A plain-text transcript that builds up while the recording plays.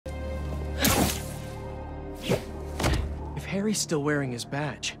Harry's still wearing his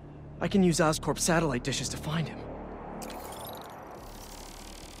badge, I can use Oscorp's satellite dishes to find him.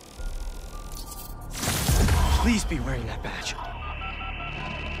 Please be wearing that badge.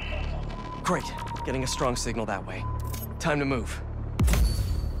 Great. Getting a strong signal that way. Time to move.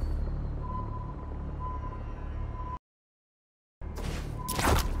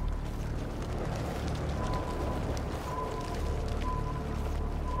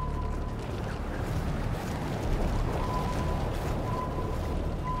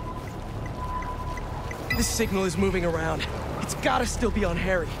 This signal is moving around. It's gotta still be on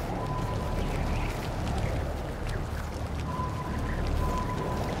Harry.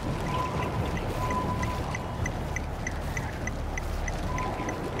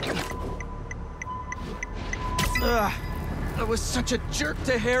 I was such a jerk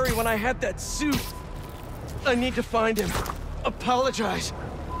to Harry when I had that suit. I need to find him, apologize,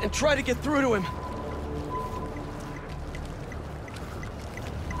 and try to get through to him.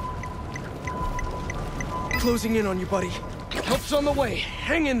 Closing in on you, buddy. Help's on the way.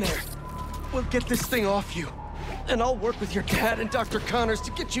 Hang in there. We'll get this thing off you. And I'll work with your dad and Dr. Connors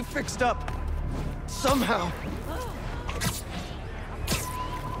to get you fixed up. Somehow.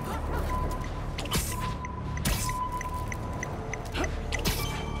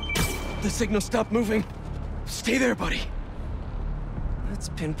 The signal stopped moving. Stay there, buddy. Let's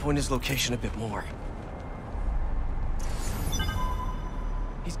pinpoint his location a bit more.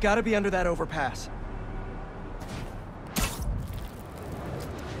 He's gotta be under that overpass.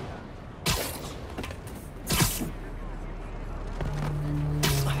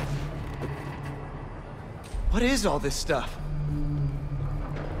 What is all this stuff?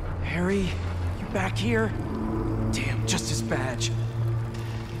 Harry, you back here? Damn, just his badge.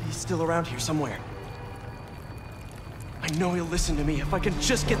 He's still around here somewhere. I know he'll listen to me if I can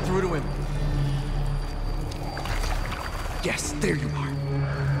just get through to him. Yes, there you are.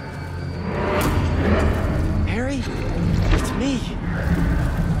 Harry? It's me.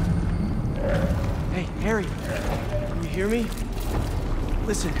 Hey, Harry. Can you hear me?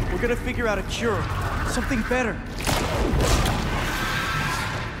 Listen, we're gonna figure out a cure. Something better.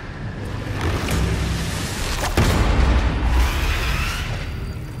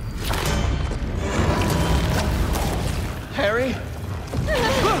 Harry?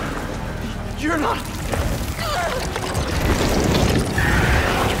 You're not...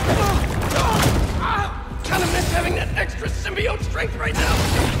 Kinda miss having that extra symbiote strength right now.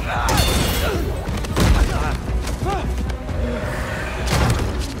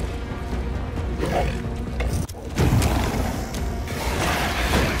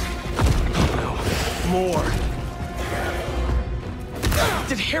 More.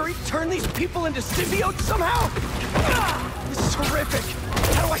 Did Harry turn these people into symbiotes somehow? This is horrific.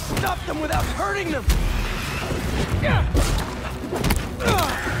 How do I stop them without hurting them?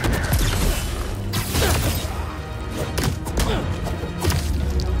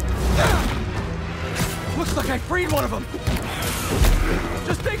 Looks like I freed one of them.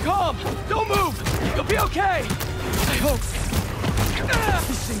 Just stay calm. Don't move. You'll be okay. I hope.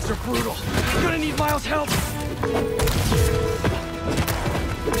 These things are brutal. I'm gonna need Miles' help.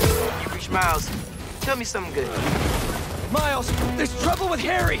 You reach Miles. Tell me something good. Miles, there's trouble with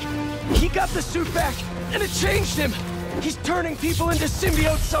Harry. He got the suit back, and it changed him. He's turning people into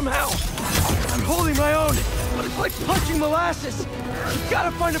symbiotes somehow. I'm holding my own, but it's like punching molasses. You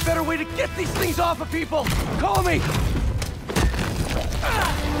gotta find a better way to get these things off of people. Call me.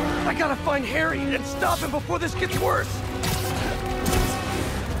 I gotta find Harry and stop him before this gets worse.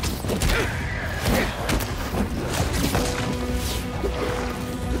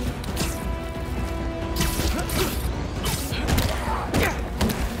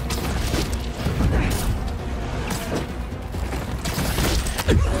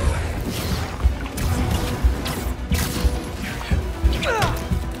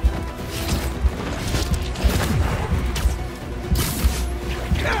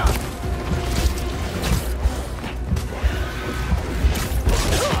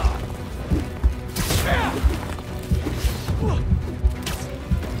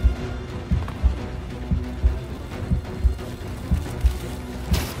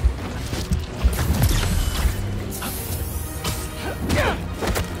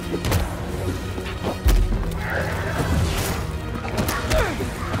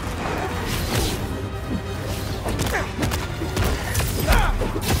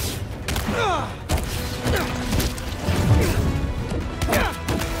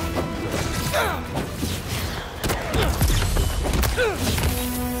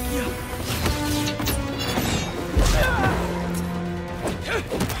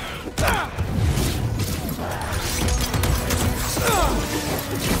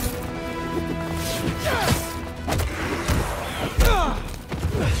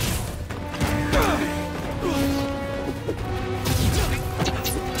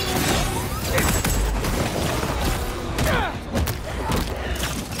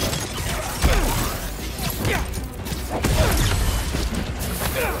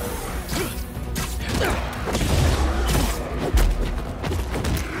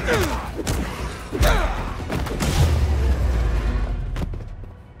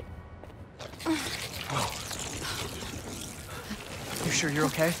 You sure you're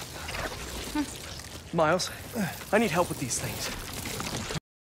okay? Miles, I need help with these things.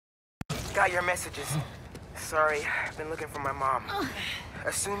 Got your messages. Sorry, I've been looking for my mom.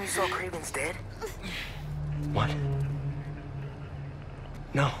 Assume you saw Craven's dead? What?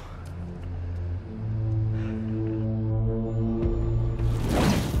 No.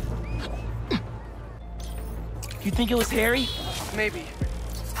 You think it was Harry? Maybe.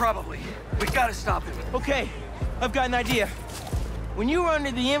 Probably. We gotta stop him. Okay, I've got an idea. When you were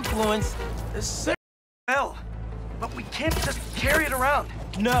under the influence... Hell. But we can't just carry it around.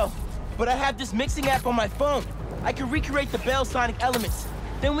 No, but I have this mixing app on my phone. I can recreate the bell sonic elements.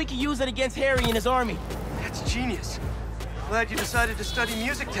 Then we can use it against Harry and his army. That's genius. Glad you decided to study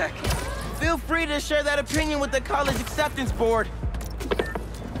music tech. Feel free to share that opinion with the college acceptance board.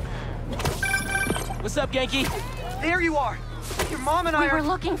 What's up, Yankee? There you are. Your mom and I We were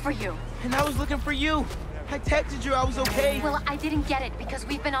looking for you. And I was looking for you. I texted you I was okay. Well, I didn't get it because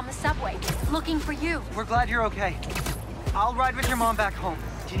we've been on the subway, looking for you. We're glad you're okay. I'll ride with your mom back home.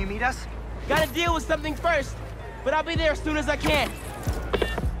 Can you meet us? Gotta deal with something first, but I'll be there as soon as I can.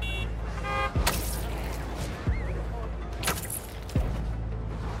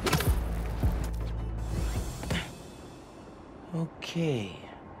 Okay.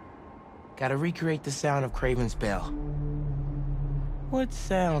 Gotta recreate the sound of Craven's bell. What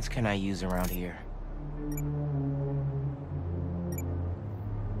sounds can I use around here?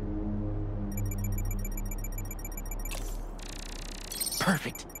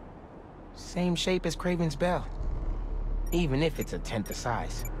 Perfect. Same shape as Craven's bell. Even if it's a tenth the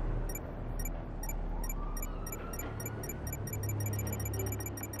size.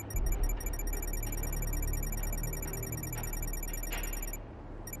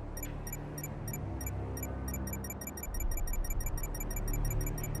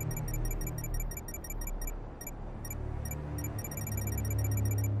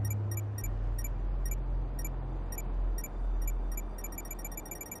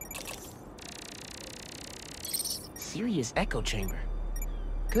 Serious echo chamber.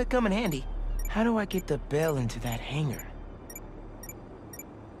 Could come in handy. How do I get the bell into that hangar?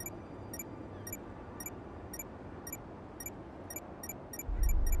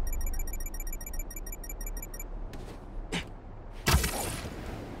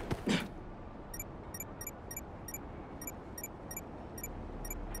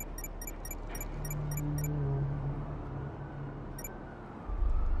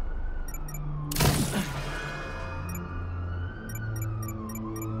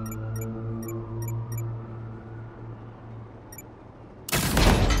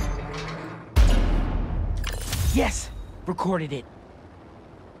 Yes! Recorded it.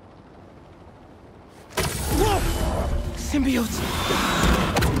 Whoa! Symbiotes!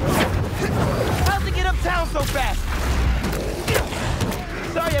 How'd they get uptown so fast?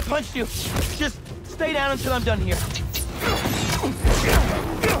 Sorry I punched you. Just stay down until I'm done here.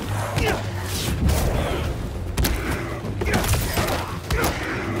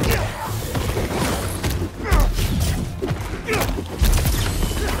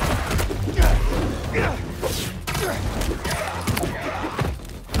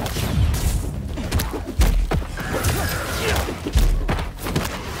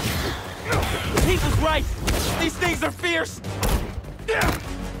 He was right. These things are fierce.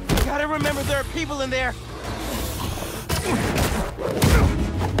 Gotta remember there are people in there.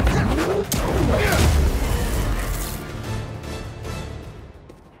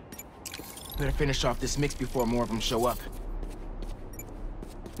 Better finish off this mix before more of them show up.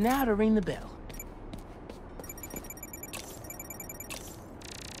 Now to ring the bell.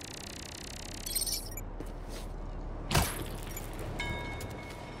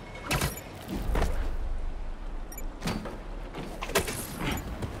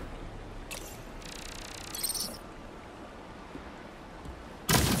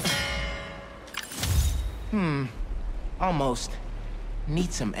 Almost.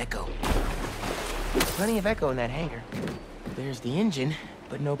 Need some echo. Plenty of echo in that hangar. There's the engine,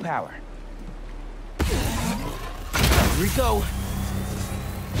 but no power. Here we go.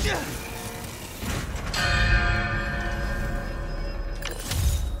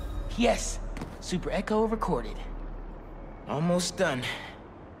 Yes, Super Echo recorded. Almost done.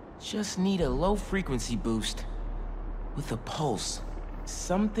 Just need a low frequency boost. With a pulse.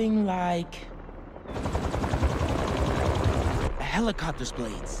 Something like... a helicopter's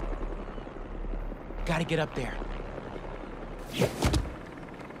blades. Gotta get up there.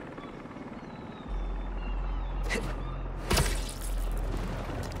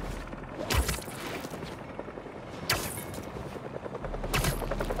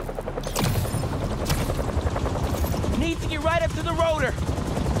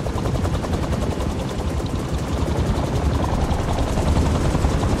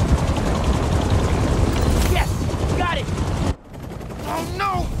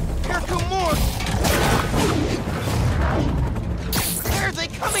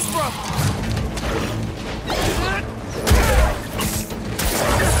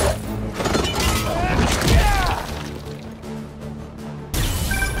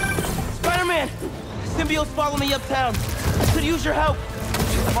 symbiotes follow me uptown. Could use your help.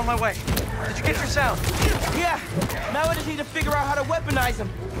 I'm on my way. Did you get your sound? Yeah. Now I just need to figure out how to weaponize them.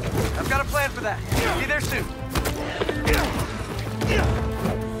 I've got a plan for that. Be there soon.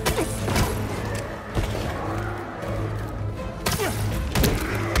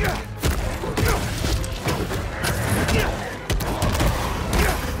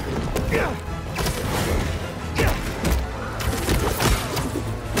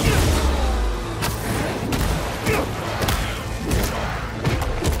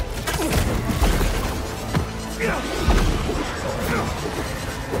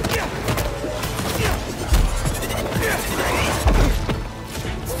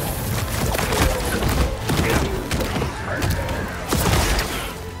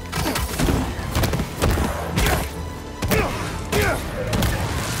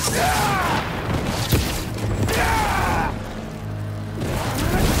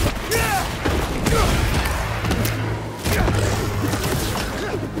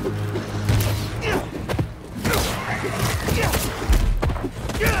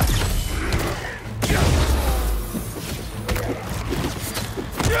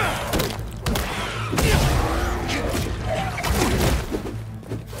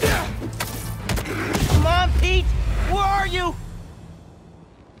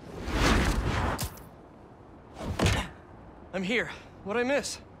 I'm here. What'd I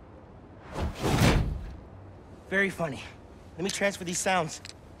miss? Very funny. Let me transfer these sounds.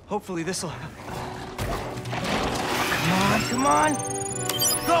 Hopefully this'll... Come on!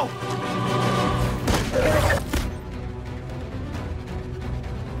 Go!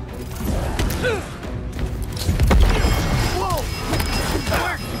 Whoa!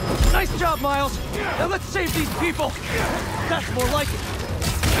 Work! Nice job, Miles! Now let's save these people! That's more like it!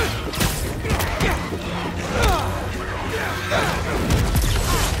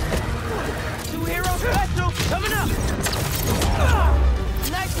 Two heroes special coming up!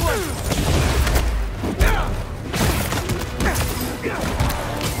 Nice one!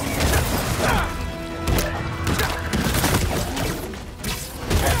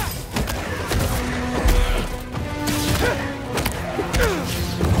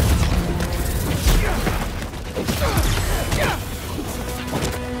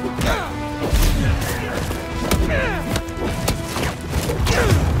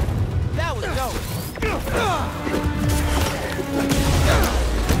 That was dope.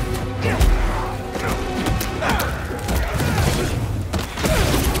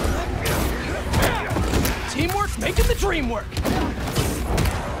 Teamwork making the dream work!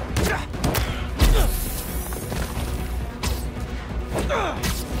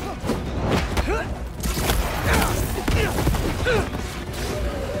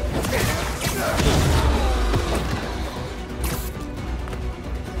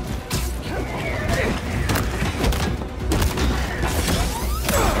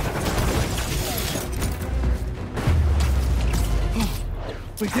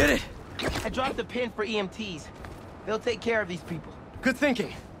 We did it! I dropped a pin for EMTs. They'll take care of these people. Good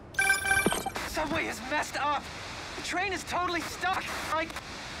thinking. Subway is messed up. The train is totally stuck. Like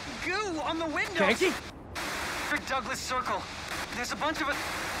goo on the windows. Yankee? Douglas Circle. There's a bunch of us.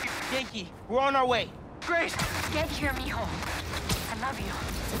 Yankee, we're on our way. Great. Get here, mijo. I love you.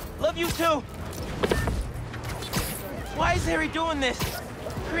 Love you too. Why is Harry doing this?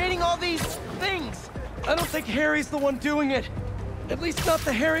 Creating all these things? I don't think Harry's the one doing it. At least not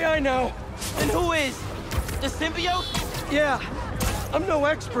the Harry I know. Then who is? The symbiote? Yeah, I'm no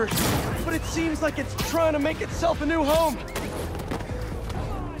expert, but it seems like it's trying to make itself a new home.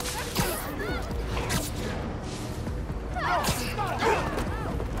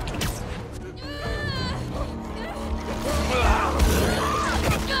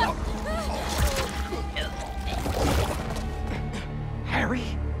 Harry?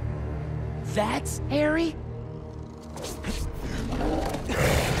 That's Harry?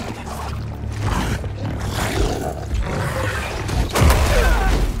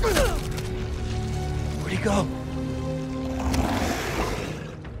 Where'd he go?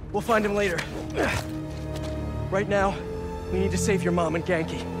 We'll find him later. Right now, we need to save your mom and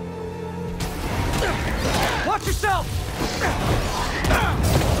Genki. Watch yourself!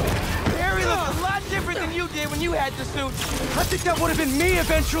 Harry looks a lot different than you did when you had the suit. I think that would have been me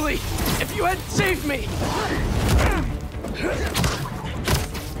eventually, if you hadn't saved me!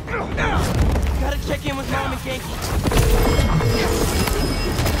 Gotta check in with Mom and Genki.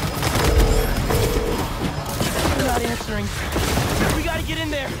 They're not answering. We gotta get in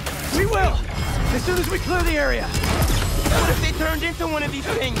there. We will! As soon as we clear the area. What if they turned into one of these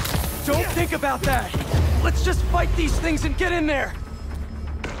things? Don't think about that. Let's just fight these things and get in there.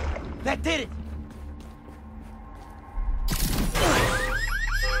 That did it.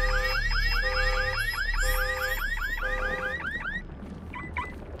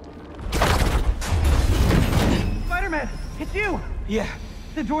 It's you! Yeah,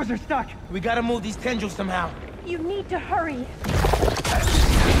 The doors are stuck. we gotta move these tendrils somehow. You need to hurry.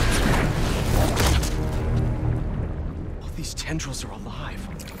 All these tendrils are alive.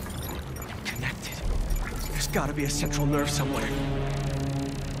 And connected. There's gotta be a central nerve somewhere.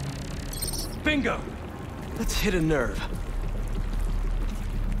 Bingo! Let's hit a nerve.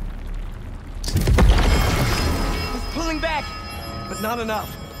 It's pulling back! But not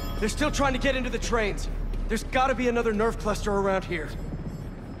enough. They're still trying to get into the trains. There's gotta be another nerve cluster around here.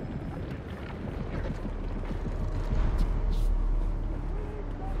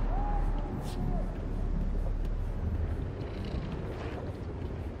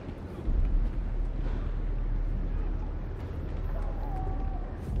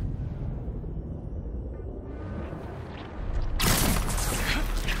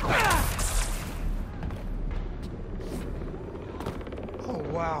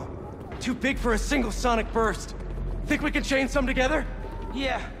 Wow. Too big for a single sonic burst. Think we can chain some together?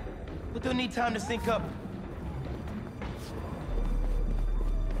 Yeah, but they'll need time to sync up.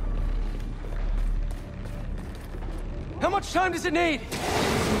 How much time does it need?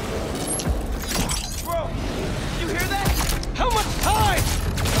 Bro, you hear that? How much time?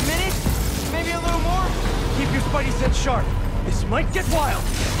 A minute? Maybe a little more? Keep your spidey sense sharp. This might get wild.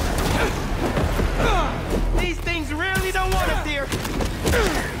 These things really don't want us here.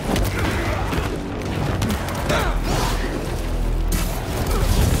 That's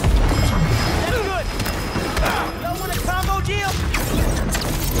good. Y'all want a combo deal?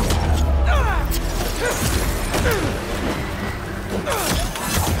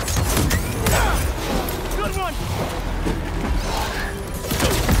 Good one.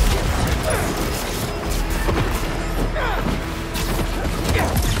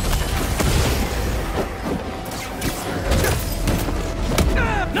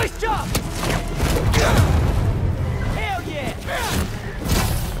 Nice job! Hell yeah!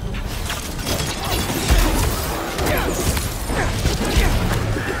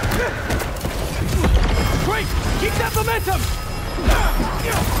 Great! Keep that momentum!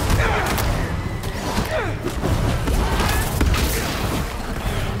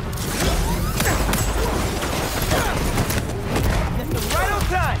 Right on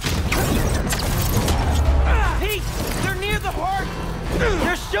time! Pete! They're near the heart!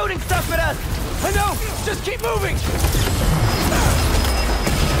 They're shooting stuff at us! I know! Just keep moving!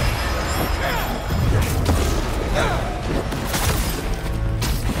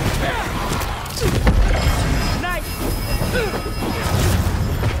 Nice!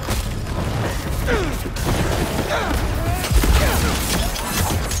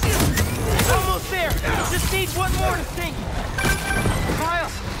 Almost there! Just need one more to sink!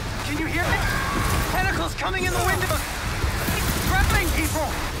 Miles, can you hear me? Tentacles coming in the window. It's grabbing people.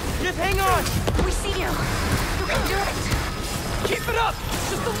 Just hang on! We see you. You can do it. Keep it up!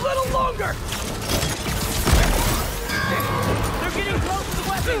 Just a little longer! They're getting close to the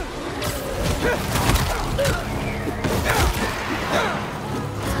weapon!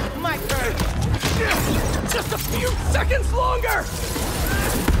 My turn! Just a few seconds longer!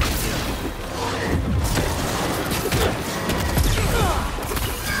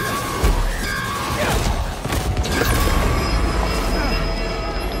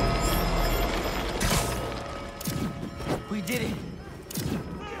 We did it!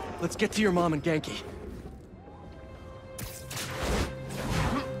 Let's get to your mom and Genki.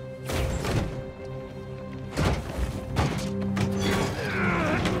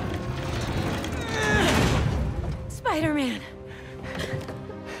 Spider-Man!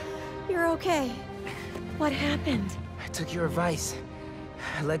 You're okay. What happened? I took your advice.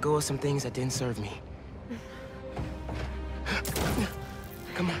 I let go of some things that didn't serve me.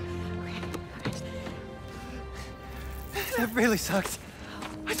 Come on. That really sucks.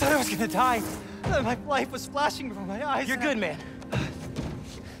 I thought I was gonna die. My life was flashing before my eyes. You're good, man.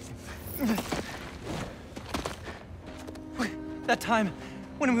 That time,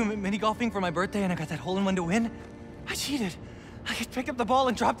 when we went mini-golfing for my birthday and I got that hole-in-one to win, I cheated. I could pick up the ball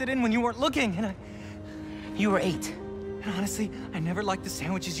and dropped it in when you weren't looking, and You were 8. And honestly, I never liked the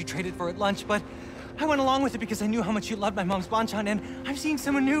sandwiches you traded for at lunch, but I went along with it because I knew how much you loved my mom's banchan, and I'm seeing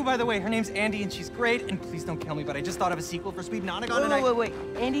someone new, by the way. Her name's Andy, and she's great, and please don't kill me, but I just thought of a sequel for Speed Nonagon, and Wait.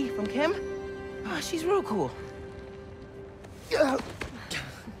 Andy from Kim? Oh, she's real cool.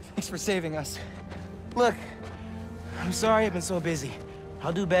 Thanks for saving us. Look, I'm sorry I've been so busy.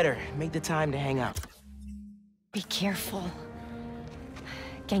 I'll do better. Make the time to hang out. Be careful.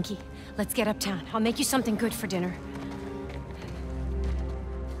 Genki, let's get uptown. I'll make you something good for dinner.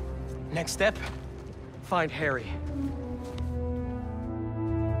 Next step? Find Harry.